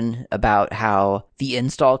diversion about how the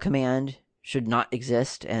install command should not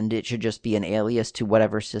exist and it should just be an alias to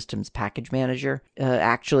whatever system's package manager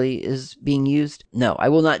actually is being used? No, I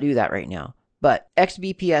will not do that right now. But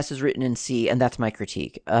XBPS is written in C, and that's my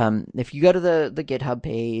critique. If you go to the GitHub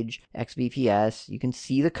page, XBPS, you can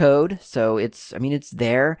see the code. So it's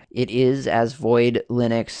there. It is, as Void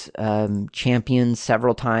Linux champions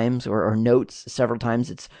several times, or notes several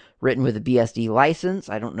times, it's written with a BSD license.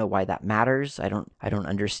 I don't know why that matters. I don't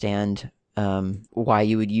understand why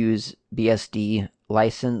you would use BSD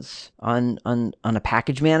license on a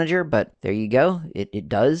package manager, but there you go. It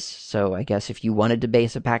does. So I guess if you wanted to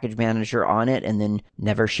base a package manager on it and then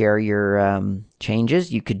never share your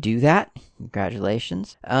changes, you could do that.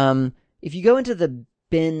 Congratulations. If you go into the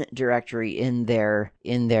bin directory in their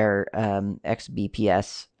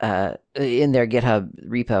XBPS in their GitHub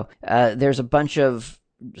repo, there's a bunch of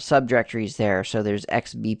subdirectories there. So there's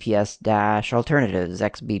xbps-alternatives,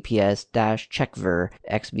 xbps-checkver,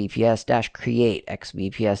 xbps-create,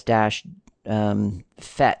 xbps-fetch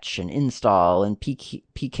and install, and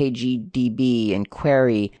pkgdb and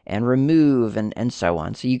query and remove, and so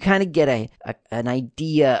on. So you kind of get an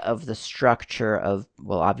idea of the structure of,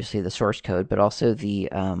 well, obviously the source code, but also the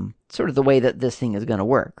sort of the way that this thing is going to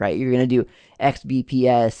work, right? You're going to do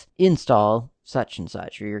xbps install such and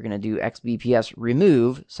such, or you're going to do xbps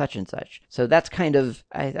remove such and such. So that's kind of,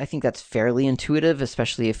 I think that's fairly intuitive,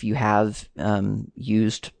 especially if you have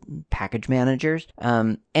used package managers.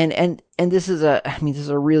 And this is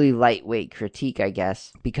a really lightweight critique, I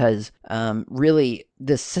guess, because really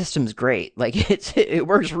this system's great. Like, it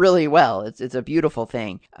works really well. It's a beautiful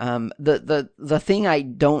thing. The thing I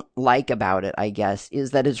don't like about it, I guess,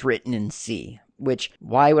 is that it's written in C. Which,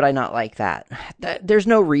 why would I not like that? There's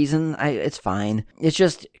no reason. It's fine. It's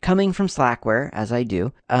just coming from Slackware, as I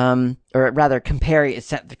do, or rather, coming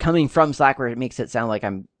from Slackware, it makes it sound like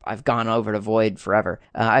I've gone over to Void forever.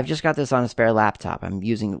 I've just got this on a spare laptop. I'm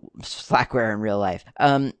using Slackware in real life.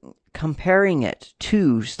 Comparing it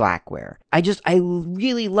to Slackware, I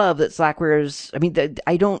really love that Slackware is.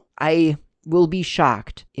 I will be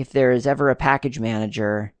shocked if there is ever a package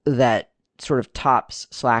manager that sort of tops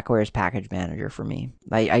Slackware's package manager for me.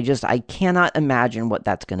 I cannot imagine what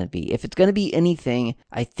that's going to be. If it's going to be anything,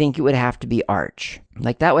 I think it would have to be Arch.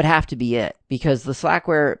 Like, that would have to be it, because the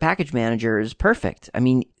Slackware package manager is perfect. I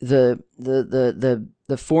mean, the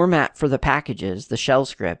format for the packages, the shell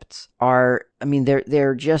scripts are,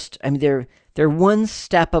 they're one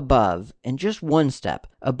step above, and just one step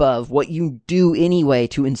above what you do anyway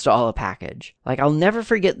to install a package. Like, I'll never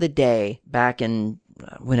forget the day back in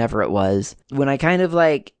whenever it was, when I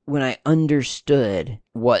understood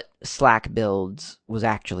what Slack builds was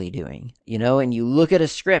actually doing, and you look at a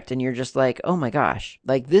script and you're just like, oh my gosh,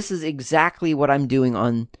 like, this is exactly what I'm doing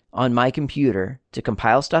on my computer to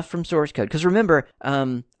compile stuff from source code. Because remember,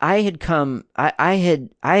 I had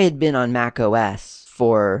been on Mac OS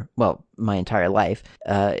for, well, my entire life.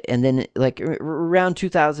 And then, like, around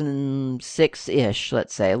 2006-ish,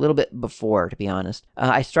 let's say, a little bit before, to be honest,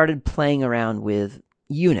 I started playing around with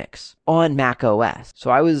Unix on Mac OS.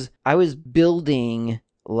 So I was building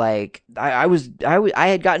Like I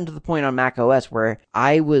had gotten to the point on Mac OS where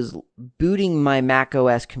I was booting my Mac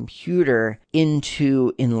OS computer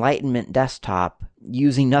into Enlightenment Desktop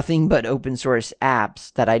using nothing but open source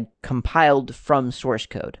apps that I'd compiled from source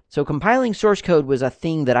code. So compiling source code was a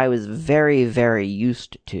thing that I was very, very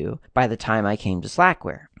used to by the time I came to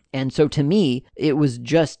Slackware. And so to me, it was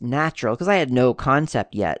just natural because I had no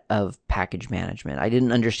concept yet of package management. I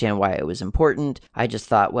didn't understand why it was important. I just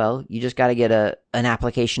thought, well, you just got to get an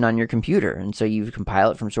application on your computer. And so you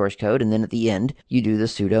compile it from source code. And then at the end, you do the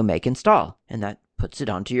sudo make install. And that puts it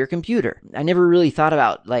onto your computer. I never really thought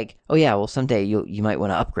about like, oh yeah, well someday you might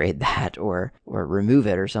want to upgrade that or remove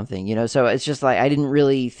it or something, you know? So it's just like, I didn't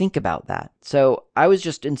really think about that. So I was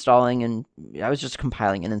just installing and I was just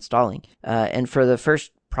compiling and installing. And for the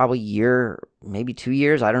first probably year, maybe 2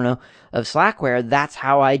 years, I don't know, of Slackware, that's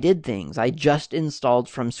how I did things. I just installed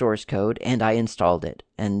from source code and I installed it.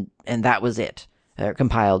 And that was it.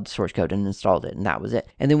 Compiled source code and installed it, and that was it.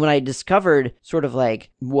 And then when I discovered sort of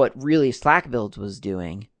like what really Slack Builds was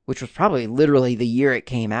doing, which was probably literally the year it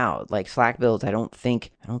came out, like Slack Builds, I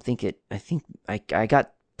think I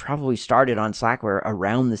got probably started on Slackware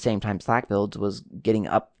around the same time Slack Builds was getting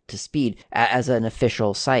up to speed as an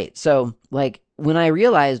official site. So like when I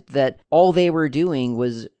realized that all they were doing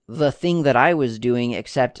was the thing that I was doing,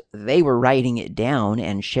 except they were writing it down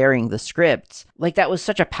and sharing the scripts, like that was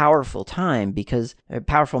such a powerful time because a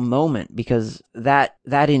powerful moment because that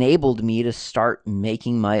enabled me to start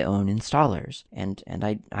making my own installers. And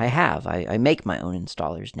I make my own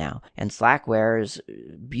installers now. And Slackware's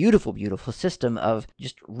beautiful, beautiful system of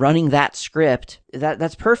just running that script,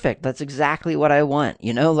 that's perfect. That's exactly what I want.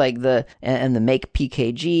 You know, like the make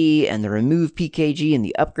PKG and the remove PKG and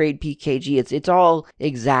the upgrade PKG. It's all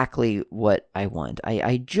exactly what I want.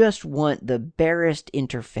 I just want the barest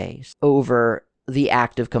interface over the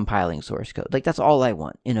act of compiling source code. Like that's all I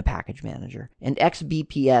want in a package manager. And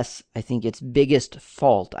XBPS, I think its biggest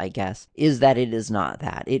fault, I guess, is that it is not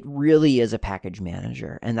that. It really is a package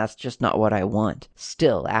manager, and that's just not what I want.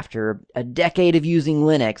 Still, after a decade of using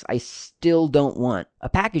Linux, I still don't want a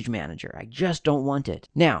package manager. I just don't want it.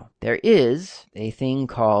 Now, there is a thing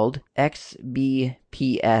called XBPS-source.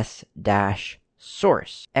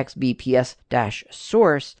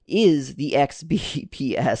 XBPS-source is the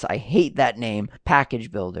XBPS, I hate that name,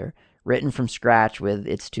 package builder, written from scratch with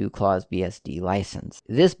its 2-clause BSD license.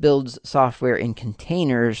 This builds software in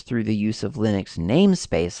containers through the use of Linux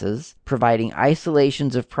namespaces, providing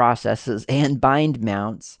isolations of processes and bind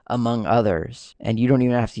mounts, among others. And you don't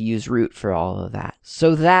even have to use root for all of that.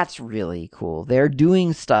 So that's really cool. They're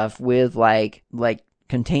doing stuff with like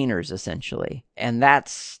containers essentially. And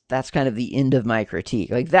that's kind of the end of my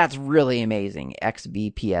critique. Like that's really amazing,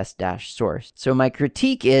 XBPS-source. So my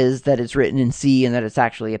critique is that it's written in C and that it's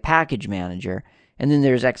actually a package manager. And then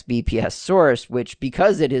there's XBPS-source, which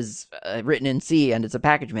because it is written in C and it's a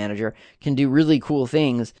package manager, can do really cool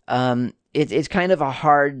things. It's kind of a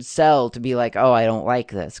hard sell to be like, oh, I don't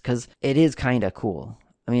like this, because it is kind of cool.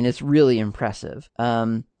 I mean, it's really impressive.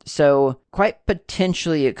 So quite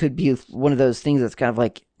potentially it could be one of those things that's kind of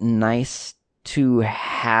like nice to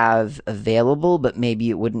have available, but maybe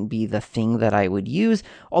it wouldn't be the thing that I would use.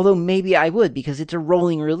 Although maybe I would, because it's a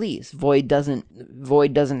rolling release. Void doesn't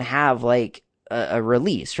have like a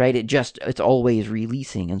release, right? It's always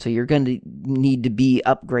releasing. And so you're going to need to be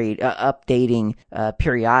updating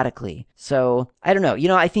periodically. So I don't know. You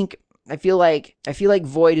know, I feel like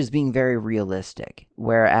Void is being very realistic,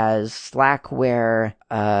 whereas Slackware,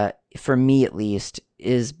 for me at least,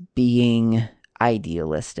 is being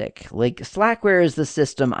idealistic. Like Slackware is the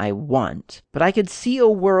system I want, but I could see a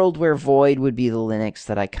world where Void would be the Linux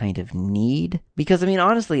that I kind of need. Because I mean,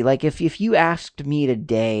 honestly, like if you asked me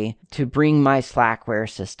today to bring my Slackware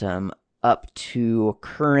system up to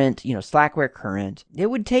current, Slackware current, it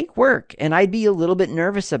would take work and I'd be a little bit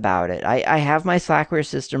nervous about it. I have my Slackware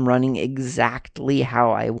system running exactly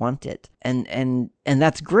how I want it. And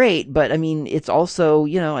that's great, but I mean, it's also,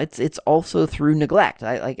 it's also through neglect.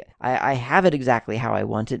 I have it exactly how I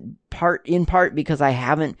want it, in part because I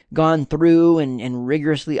haven't gone through and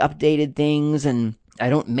rigorously updated things, and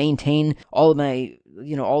I don't maintain all of my,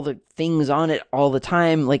 all the things on it all the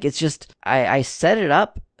time. Like it's just, I set it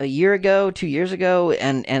up a year ago, 2 years ago,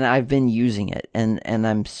 and I've been using it, and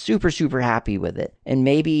I'm super, super happy with it. And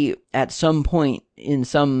maybe at some point in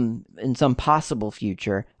some possible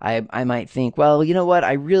future, I might think, well, you know what,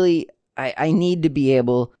 I need to be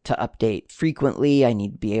able to update frequently. I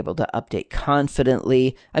need to be able to update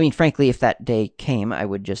confidently. I mean, frankly, if that day came, I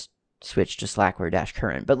would just switch to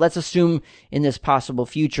Slackware-current. But let's assume in this possible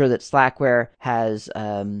future that Slackware has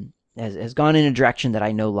has gone in a direction that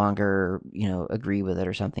I no longer, agree with it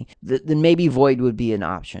or something, then maybe Void would be an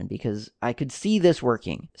option, because I could see this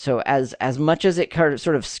working. So as much as it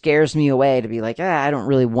sort of scares me away to be like, I don't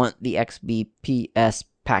really want the XBPS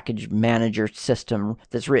package manager system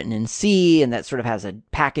that's written in C and that sort of has a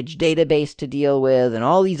package database to deal with and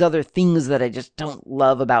all these other things that I just don't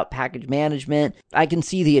love about package management, I can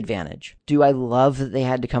see the advantage. Do I love that they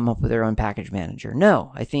had to come up with their own package manager?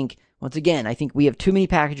 No. Once again, I think we have too many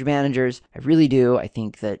package managers. I really do. I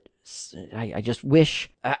think that I just wish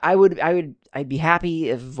I'd be happy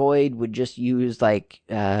if Void would just use like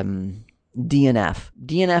DNF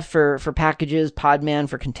for packages, Podman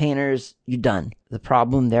for containers. You're done. The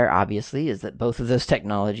problem there, obviously, is that both of those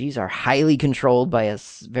technologies are highly controlled by a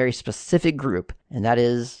very specific group, and that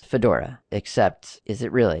is Fedora. Except, is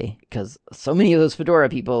it really? Because so many of those Fedora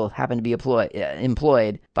people happen to be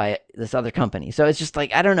employed by this other company. So it's just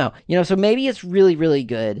like, I don't know. So maybe it's really, really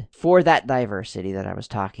good for that diversity that I was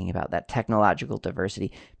talking about, that technological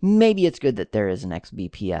diversity. Maybe it's good that there is an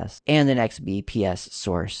XBPS and an XBPS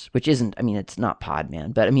source, which isn't, it's not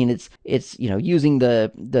Podman, but it's using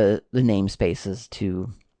the namespaces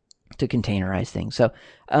to containerize things. So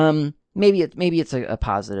maybe it's a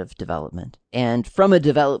positive development. And from a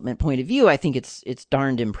development point of view, I think it's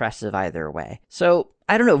darned impressive either way. So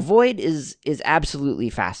I don't know. Void is absolutely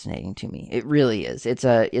fascinating to me. It really is. It's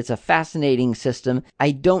a fascinating system.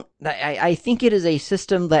 I think it is a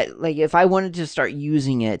system that, like, if I wanted to start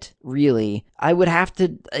using it, really, I would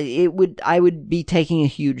be taking a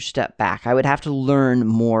huge step back. I would have to learn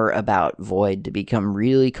more about Void to become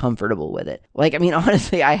really comfortable with it. Like,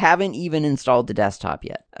 honestly, I haven't even installed the desktop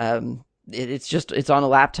yet. It's on a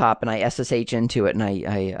laptop and I SSH into it and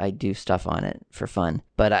I do stuff on it for fun.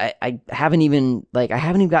 But I haven't even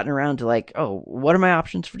gotten around to what are my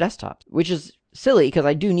options for desktop? Which is silly, because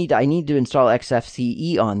I need to install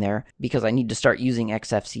XFCE on there, because I need to start using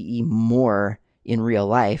XFCE more in real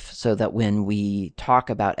life, so that when we talk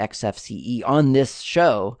about XFCE on this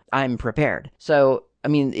show, I'm prepared. So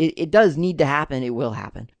it does need to happen. It will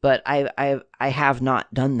happen. But I have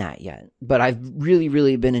not done that yet. But I've really,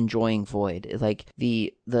 really been enjoying Void. Like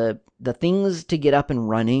the things to get up and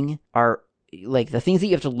running are like the things that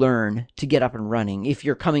you have to learn to get up and running. If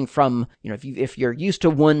you're coming from, if you're used to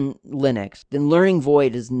one Linux, then learning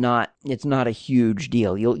Void it's not a huge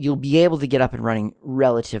deal. You'll be able to get up and running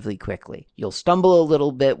relatively quickly. You'll stumble a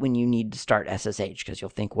little bit when you need to start SSH, because you'll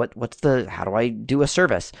think, how do I do a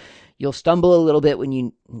service? You'll stumble a little bit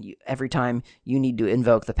when every time you need to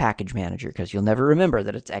invoke the package manager, because you'll never remember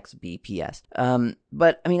that it's XBPS.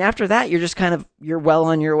 But after that, you're well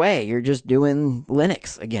on your way. You're just doing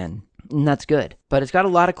Linux again. And that's good. But it's got a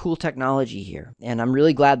lot of cool technology here, and I'm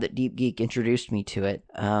really glad that Deep Geek introduced me to it.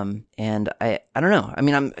 And I don't know.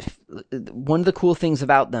 One of the cool things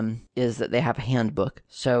about them is that they have a handbook.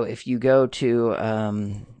 So if you go to,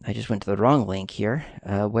 I just went to the wrong link here.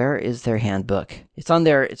 Where is their handbook? It's on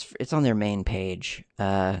their main page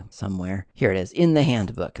somewhere. Here it is, in the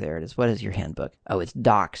handbook. There it is. What is your handbook? Oh, it's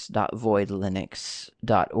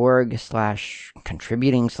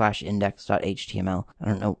docs.voidlinux.org/contributing/index.html. I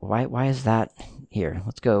don't know why is that here.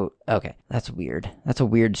 Let's go. Okay, that's weird. That's a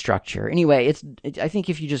weird structure. Anyway, I think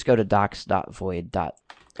if you just go to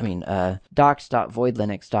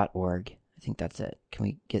docs.voidlinux.org, I think that's it. Can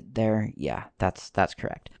we get there? Yeah, that's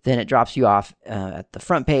correct. Then it drops you off at the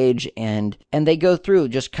front page, and they go through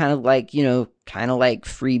just kind of like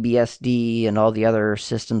FreeBSD and all the other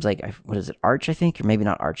systems, like, what is it, Arch, I think? Or maybe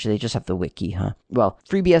not Arch, they just have the wiki, huh? Well,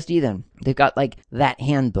 FreeBSD then. They've got that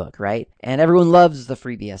handbook, right? And everyone loves the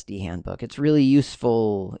FreeBSD handbook. It's really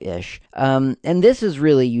useful-ish. And this is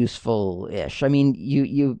really useful-ish.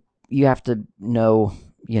 You have to know,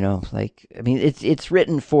 it's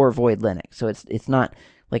written for Void Linux, so it's not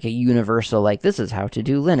like a universal, this is how to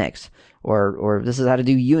do Linux, or this is how to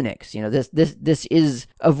do Unix. This is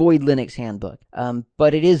a Void Linux handbook.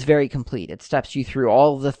 But it is very complete. It steps you through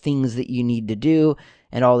all the things that you need to do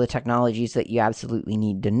and all the technologies that you absolutely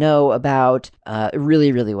need to know about.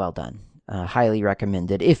 Really, really well done. Highly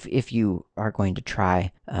recommended if you are going to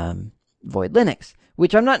try Void Linux.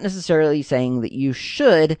 Which I'm not necessarily saying that you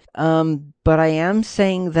should, but I am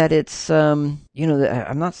saying that it's, I'm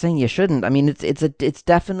not saying you shouldn't. It's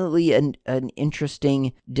definitely an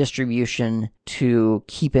interesting distribution to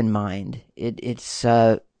keep in mind. It's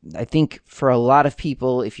I think for a lot of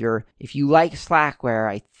people, if you like Slackware,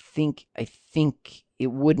 I think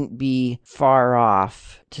it wouldn't be far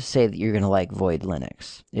off to say that you're going to like Void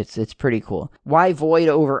Linux. It's pretty cool. Why Void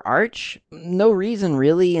over Arch? No reason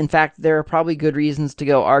really. In fact, there are probably good reasons to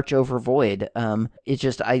go Arch over Void. It's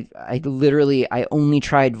just I only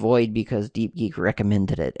tried Void because DeepGeek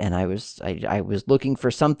recommended it, and I was looking for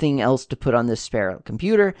something else to put on this spare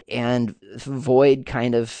computer, and Void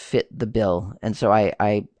kind of fit the bill, and so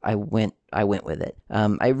I went with it.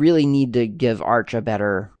 I really need to give Arch a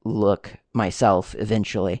better look myself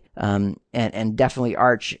eventually. And definitely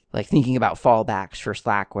Arch, like thinking about fallbacks for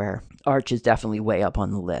Slackware, Arch is definitely way up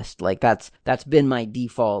on the list. Like that's been my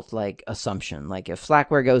default like assumption. Like if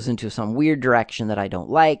Slackware goes into some weird direction that I don't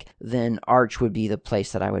like, then Arch would be the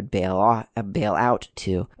place that I would bail out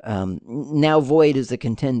to. Now Void is a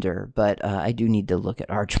contender, but I do need to look at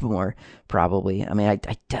Arch more probably. I mean, I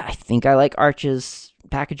think I like Arch's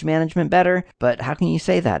package management better, but how can you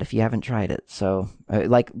say that if you haven't tried it? So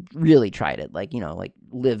like really tried it, like, like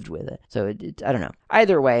lived with it. So I don't know.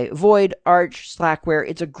 Either way, Void, Arch, Slackware,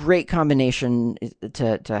 it's a great combination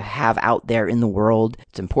to have out there in the world.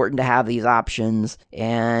 It's important to have these options,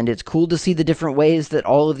 and it's cool to see the different ways that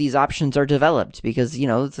all of these options are developed, because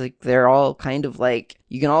it's like they're all kind of like,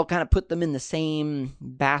 you can all kind of put them in the same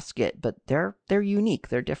basket, but they're unique,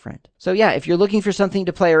 they're different. So yeah, if you're looking for something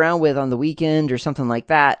to play around with on the weekend or something like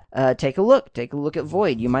that, take a look at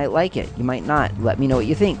Void. You might like it, you might not. Let me know what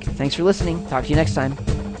you think. Thanks for listening. Talk to you next time.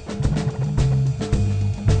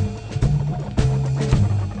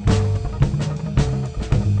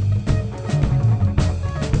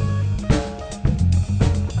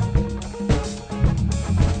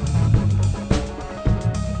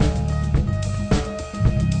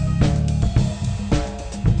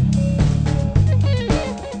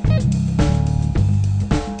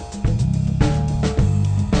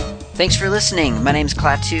 Thanks for listening. My name's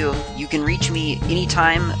Klaatu. You can reach me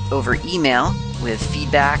anytime over email with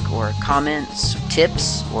feedback or comments,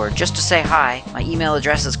 tips, or just to say hi. My email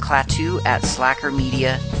address is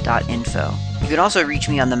klaatu@slackermedia.info. You can also reach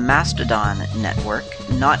me on the Mastodon network,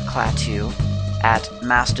 not Klaatu, at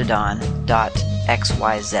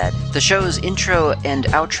mastodon.xyz. The show's intro and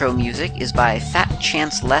outro music is by Fat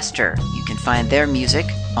Chance Lester. You can find their music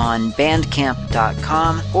on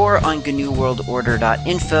bandcamp.com or on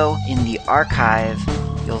GNUWorldOrder.info. In the archive,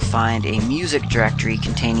 you'll find a music directory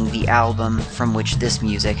containing the album from which this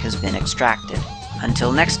music has been extracted.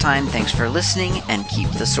 Until next time, thanks for listening, and keep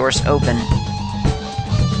the source open.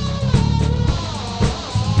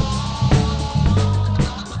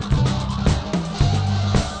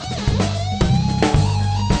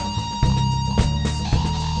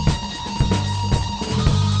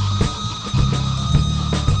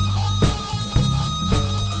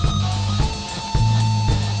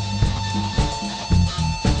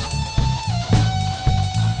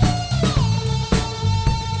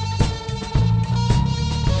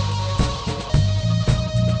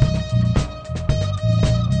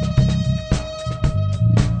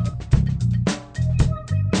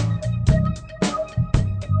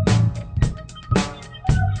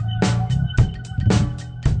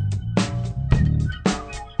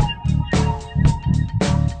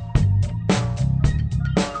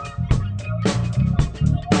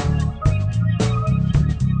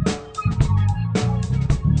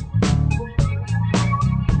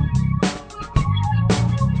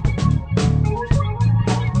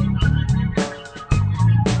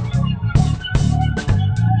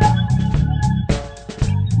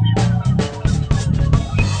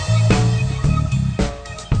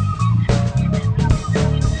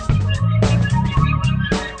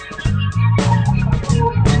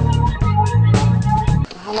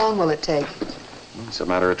 How long will it take? It's a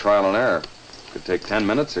matter of trial and error. Could take 10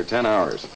 minutes or 10 hours.